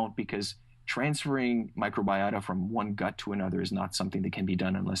don't, because transferring microbiota from one gut to another is not something that can be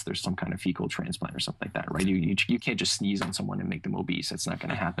done unless there's some kind of fecal transplant or something like that, right? You can't just sneeze on someone and make them obese. That's not going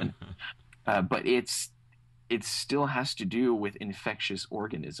to happen. But it still has to do with infectious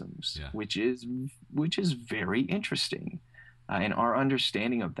organisms, which is very interesting. And our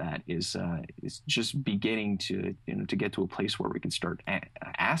understanding of that is just beginning to get to a place where we can start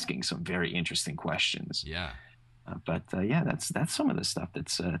asking some very interesting questions. Yeah. But that's some of the stuff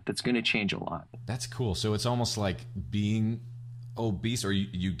that's going to change a lot. That's cool. So it's almost like being obese, or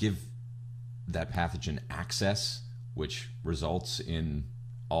you give that pathogen access, which results in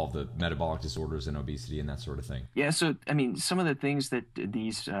all the metabolic disorders and obesity and that sort of thing. Yeah. So, I mean, some of the things that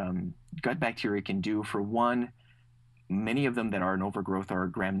these gut bacteria can do, for one, many of them that are in overgrowth are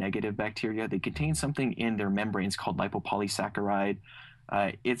gram-negative bacteria. They contain something in their membranes called lipopolysaccharide.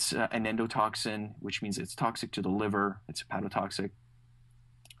 It's an endotoxin, which means it's toxic to the liver. It's hepatotoxic.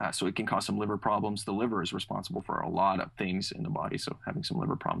 So it can cause some liver problems. The liver is responsible for a lot of things in the body, so having some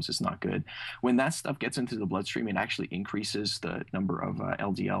liver problems is not good. When that stuff gets into the bloodstream, it actually increases the number of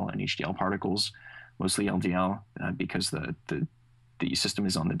LDL and HDL particles, mostly LDL, because the system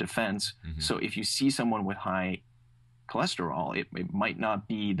is on the defense. So if you see someone with high cholesterol, it might not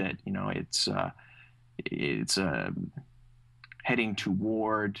be that it's heading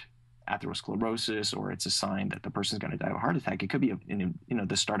toward atherosclerosis, or it's a sign that the person's going to die of a heart attack. It could be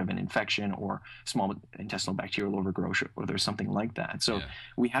the start of an infection or small intestinal bacterial overgrowth, or there's something like that. So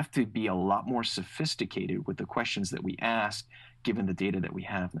we have to be a lot more sophisticated with the questions that we ask, given the data that we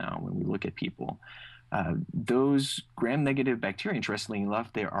have now when we look at people. Those gram-negative bacteria, interestingly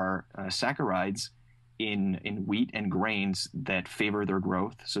enough, there are saccharides in wheat and grains that favor their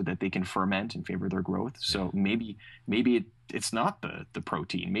growth, so that they can ferment and favor their growth. So maybe it's not the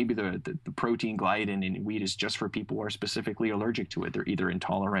protein. Maybe the protein gliadin in wheat is just for people who are specifically allergic to it. They're either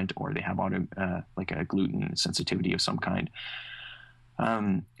intolerant or they have like a gluten sensitivity of some kind.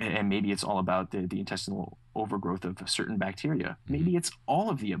 And maybe it's all about the intestinal overgrowth of certain bacteria. Maybe it's all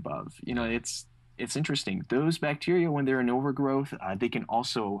of the above. It's interesting. Those bacteria, when they're in overgrowth, they can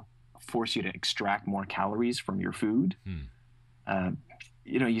also force you to extract more calories from your food.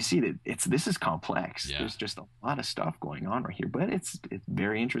 You see that this is complex. There's just a lot of stuff going on right here, but it's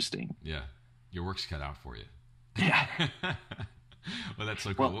very interesting. Yeah, your work's cut out for you. Yeah. Well, that's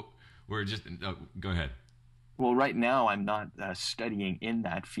so cool. We're just go ahead. Well, right now I'm not studying in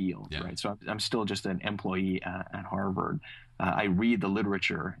that field, right? So I'm still just an employee at Harvard. I read the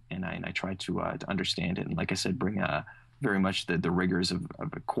literature and I try to understand it, and like I said, bring very much the rigors of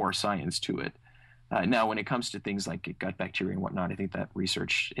a core science to it. Now, when it comes to things like gut bacteria and whatnot, I think that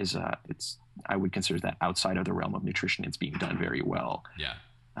research is I would consider that outside of the realm of nutrition. It's being done very well. Yeah.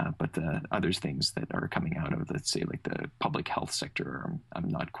 But other things that are coming out of, let's say, like the public health sector, I'm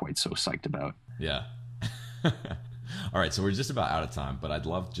not quite so psyched about. Yeah. All right, so we're just about out of time, but I'd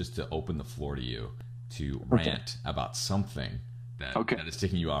love just to open the floor to you to rant about something that is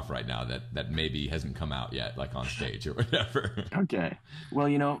ticking you off right now that maybe hasn't come out yet, like on stage or whatever. Okay.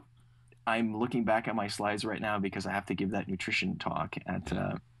 Well, I'm looking back at my slides right now because I have to give that nutrition talk at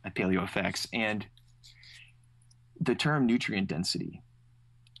Paleo FX, and the term nutrient density,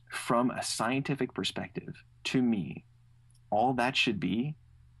 from a scientific perspective, to me, all that should be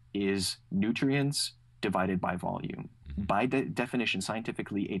is nutrients divided by volume. By definition,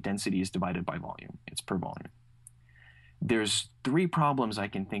 scientifically, a density is divided by volume. It's per volume. There's three problems I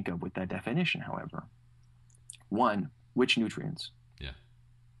can think of with that definition, however. One, which nutrients? Yeah.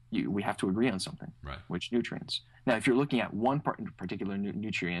 We have to agree on something. Right. Which nutrients? Now, if you're looking at one particular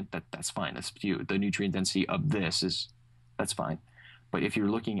nutrient, that's fine. That's the nutrient density of that's fine. But if you're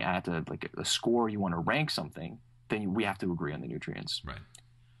looking at a score, you want to rank something, then we have to agree on the nutrients. Right.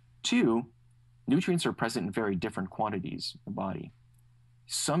 Two, nutrients are present in very different quantities in the body.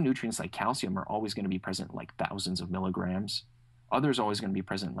 Some nutrients like calcium are always going to be present like thousands of milligrams. Others are always going to be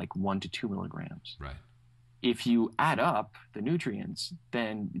present like 1 to 2 milligrams. Right. If you add up the nutrients,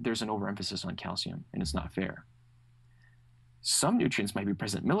 then there's an overemphasis on calcium, and it's not fair. Some nutrients might be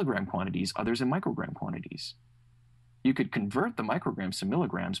present in milligram quantities, others in microgram quantities. You could convert the micrograms to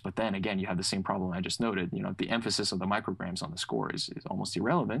milligrams, but then again, you have the same problem I just noted. The emphasis of the micrograms on the score is almost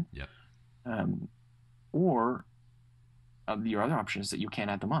irrelevant. Yep. Or your other option is that you can't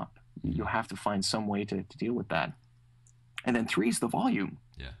add them up. You'll have to find some way to deal with that. And then 3 is the volume.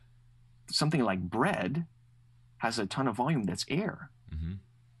 Yeah. Something like bread has a ton of volume that's air. Mm-hmm.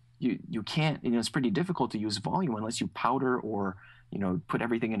 You can't, it's pretty difficult to use volume unless you powder or, put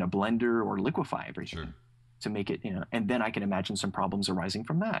everything in a blender or liquefy everything. Sure. To make it, and then I can imagine some problems arising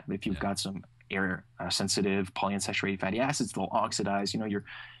from that. If you've got some air sensitive polyunsaturated fatty acids, they'll oxidize, you're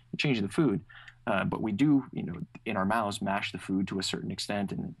changing the food. But we do, in our mouths, mash the food to a certain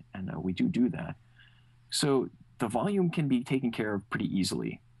extent, and we do that. So the volume can be taken care of pretty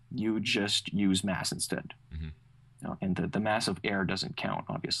easily. You just use mass instead. Mm-hmm. And the mass of air doesn't count,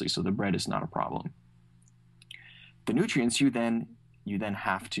 obviously, so the bread is not a problem. The nutrients, you then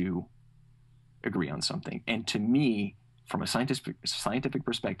have to agree on something. And to me, from a scientific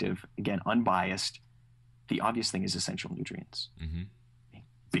perspective, again, unbiased, the obvious thing is essential nutrients. Mm-hmm.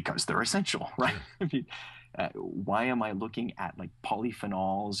 Because they're essential, right? Sure. I mean, why am I looking at like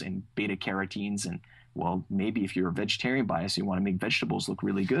polyphenols and beta carotenes? And well, maybe if you're a vegetarian bias, you want to make vegetables look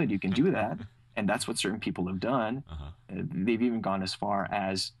really good, you can do that. And that's what certain people have done. Uh-huh. They've even gone as far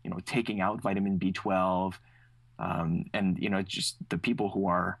as, taking out vitamin B12. And, just the people who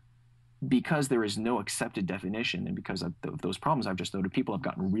are, because there is no accepted definition and because of those problems I've just noted, people have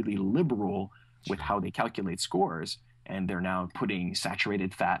gotten really liberal with how they calculate scores. And they're now putting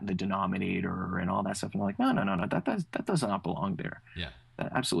saturated fat in the denominator and all that stuff. And I'm like, no, that does not belong there. Yeah.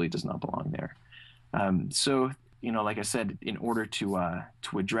 That absolutely does not belong there. So, like I said, in order to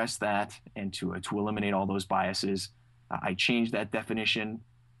address that and to eliminate all those biases, I changed that definition,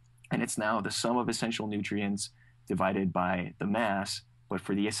 and it's now the sum of essential nutrients divided by the mass. But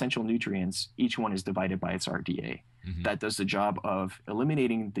for the essential nutrients, each one is divided by its RDA. Mm-hmm. That does the job of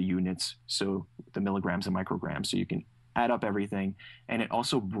eliminating the units, so the milligrams and micrograms, so you can add up everything. And it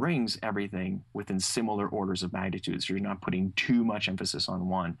also brings everything within similar orders of magnitude, so you're not putting too much emphasis on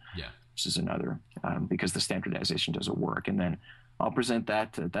one versus another, because the standardization doesn't work. And then I'll present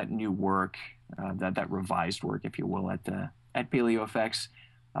that new work, that revised work, if you will, at Paleo FX.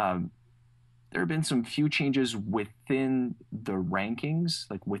 There have been some few changes within the rankings,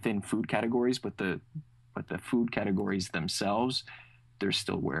 like within food categories, but the food categories themselves, they're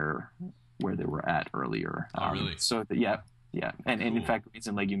still where they were at earlier. Oh, really? So yeah. And cool. in fact, greens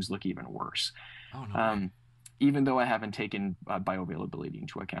and legumes look even worse. Oh, no. Even though I haven't taken bioavailability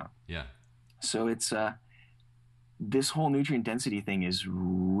into account. Yeah. So it's this whole nutrient density thing is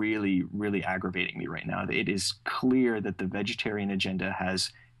really, really aggravating me right now. It is clear that the vegetarian agenda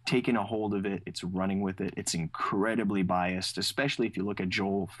has taken a hold of it. It's running with it. It's incredibly biased, especially if you look at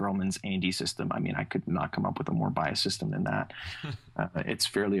Joel Furman's A&D system. I mean, I could not come up with a more biased system than that. It's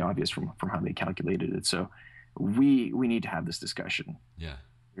fairly obvious from how they calculated it. So we need to have this discussion. Yeah.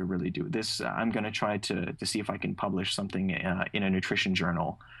 We really do. This I'm going to try to see if I can publish something in a nutrition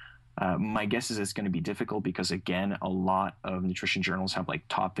journal. My guess is it's going to be difficult because, again, a lot of nutrition journals have like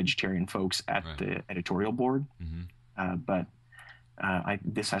top vegetarian folks at the editorial board. Mm-hmm. But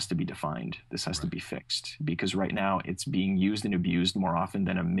this has to be defined. This has to be fixed, because right now it's being used and abused more often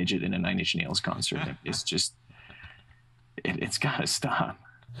than a midget in a Nine Inch Nails concert. It's just, it's got to stop.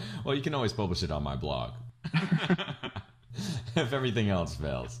 Well, you can always publish it on my blog. If everything else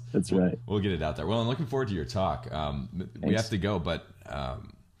fails. That's right. We'll get it out there. Well, I'm looking forward to your talk. We have to go, but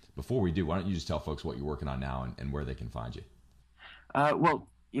before we do, why don't you just tell folks what you're working on now and where they can find you? Well,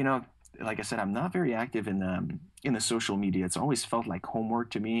 like I said, I'm not very active in the social media. It's always felt like homework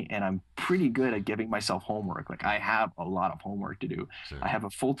to me, and I'm pretty good at giving myself homework. Like, I have a lot of homework to do. Sure. I have a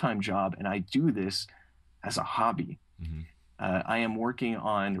full-time job, and I do this as a hobby. Mm-hmm. I am working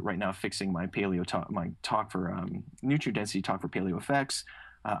on right now fixing my paleo talk, my talk for nutrient density talk for Paleo FX.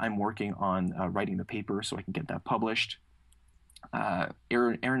 I'm working on writing the paper so I can get that published.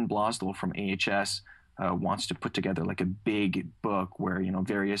 Aaron Blosdell from AHS wants to put together like a big book where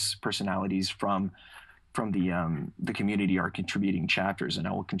various personalities from the community are contributing chapters, and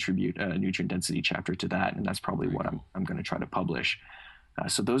I will contribute a nutrient density chapter to that, and that's probably what I'm going to try to publish.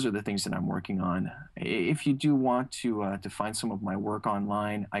 So those are the things that I'm working on. If you do want to find some of my work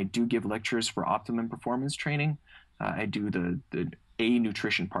online, I do give lectures for optimum performance training. I do the a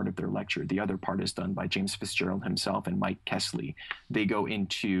nutrition part of their lecture. The other part is done by James Fitzgerald himself and Mike Kesley. They go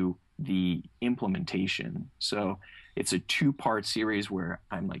into the implementation. So it's a 2-part series where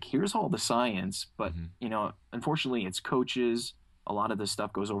I'm like, here's all the science, but unfortunately it's coaches. A lot of this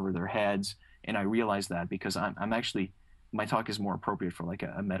stuff goes over their heads. And I realize that because I'm actually, my talk is more appropriate for like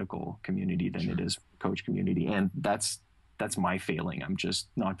a medical community than it is for the coach community. And that's my failing. I'm just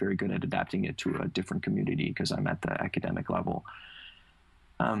not very good at adapting it to a different community because I'm at the academic level.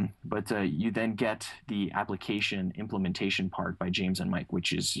 But you then get the application implementation part by James and Mike,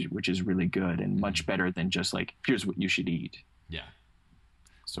 which is really good and much better than just like, here's what you should eat. Yeah.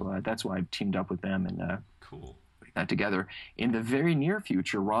 So that's why I've teamed up with them and cool. putting that together. In the very near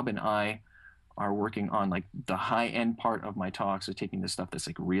future, Rob and I are working on like the high end part of my talk. So taking the stuff that's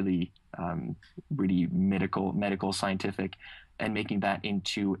like really, really medical, scientific, and making that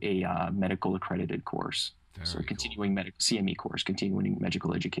into a medical accredited course. So continuing CME course, continuing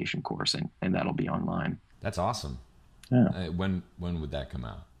medical education course, and that'll be online. That's awesome. Yeah. When would that come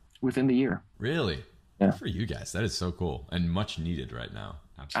out? Within the year. Really? Yeah. Good for you guys. That is so cool and much needed right now.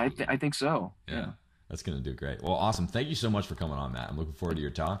 Absolutely. I think so. Yeah. That's going to do great. Well, awesome. Thank you so much for coming on, Matt. I'm looking forward to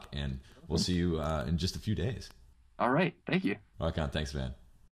your talk, and we'll see you in just a few days. All right. Thank you. Rock on. Thanks, man.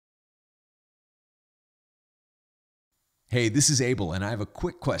 Hey, this is Abel, and I have a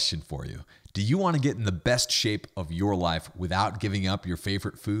quick question for you. Do you want to get in the best shape of your life without giving up your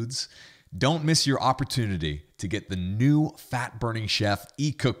favorite foods? Don't miss your opportunity to get the new Fat Burning Chef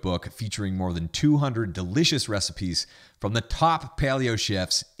e-cookbook featuring more than 200 delicious recipes from the top paleo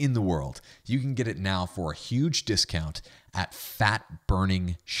chefs in the world. You can get it now for a huge discount at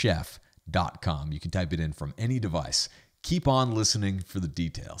fatburningchef.com. You can type it in from any device. Keep on listening for the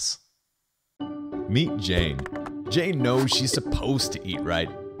details. Meet Jane. Jane knows she's supposed to eat right,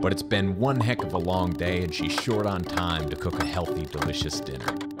 but it's been one heck of a long day and she's short on time to cook a healthy, delicious dinner.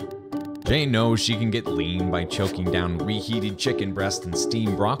 Jane knows she can get lean by choking down reheated chicken breast and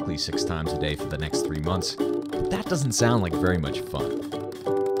steamed broccoli 6 times a day for the next 3 months, but that doesn't sound like very much fun.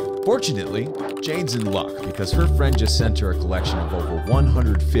 Fortunately, Jane's in luck because her friend just sent her a collection of over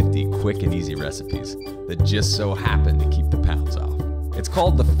 150 quick and easy recipes that just so happen to keep the pounds off. It's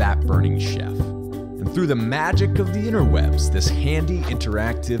called the Fat Burning Chef. And through the magic of the interwebs, this handy,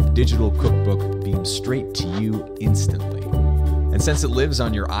 interactive digital cookbook beams straight to you instantly. And since it lives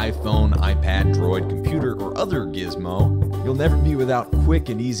on your iPhone, iPad, Droid, computer, or other gizmo, you'll never be without quick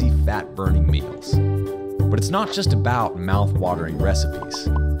and easy fat-burning meals. But it's not just about mouth-watering recipes.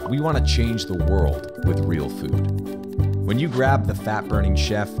 We want to change the world with real food. When you grab the Fat Burning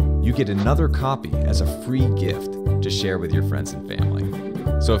Chef, you get another copy as a free gift to share with your friends and family.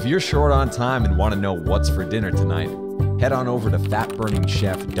 So if you're short on time and want to know what's for dinner tonight, head on over to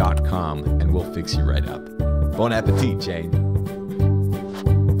fatburningchef.com and we'll fix you right up. Bon appetit, Jane.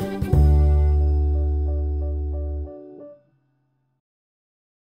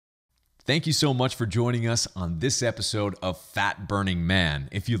 Thank you so much for joining us on this episode of Fat Burning Man.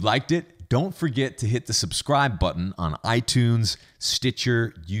 If you liked it, don't forget to hit the subscribe button on iTunes,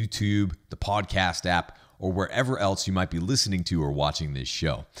 Stitcher, YouTube, the podcast app, or wherever else you might be listening to or watching this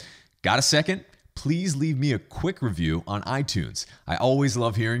show. Got a second? Please leave me a quick review on iTunes. I always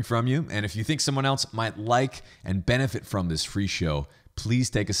love hearing from you, and if you think someone else might like and benefit from this free show,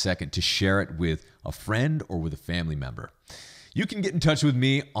 please take a second to share it with a friend or with a family member. You can get in touch with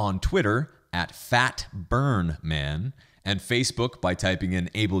me on Twitter at FatBurnMan and Facebook by typing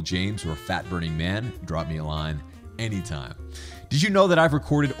in Abel James or Fat Burning Man. Drop me a line anytime. Did you know that I've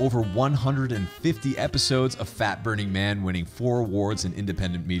recorded over 150 episodes of Fat Burning Man, winning 4 awards in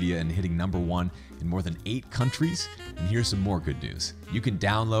independent media and hitting #1 in more than 8 countries? And here's some more good news. You can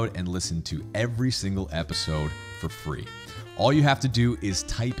download and listen to every single episode for free. All you have to do is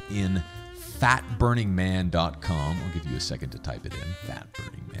type in fatburningman.com. I'll give you a second to type it in,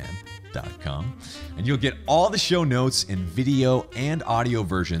 fatburningman.com. And you'll get all the show notes in video and audio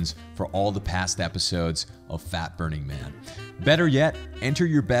versions for all the past episodes of Fat Burning Man. Better yet, enter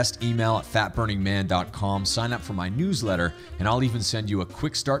your best email at fatburningman.com, sign up for my newsletter, and I'll even send you a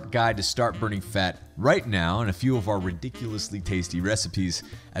quick start guide to start burning fat right now and a few of our ridiculously tasty recipes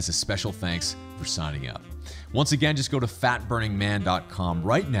as a special thanks for signing up. Once again, just go to fatburningman.com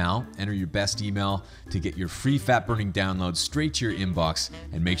right now, enter your best email to get your free fat burning download straight to your inbox,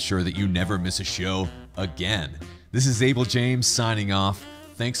 and make sure that you never miss a show again. This is Abel James signing off.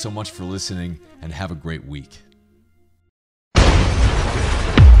 Thanks so much for listening, and have a great week.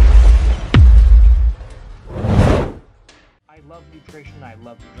 I love nutrition, I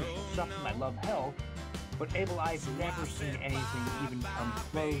love nutritional stuff, and I love health, But Abel, I've never seen anything even come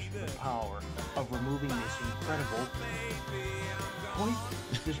close to the power of removing this incredible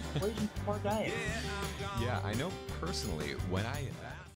poison from our diet. Yeah, I know personally when I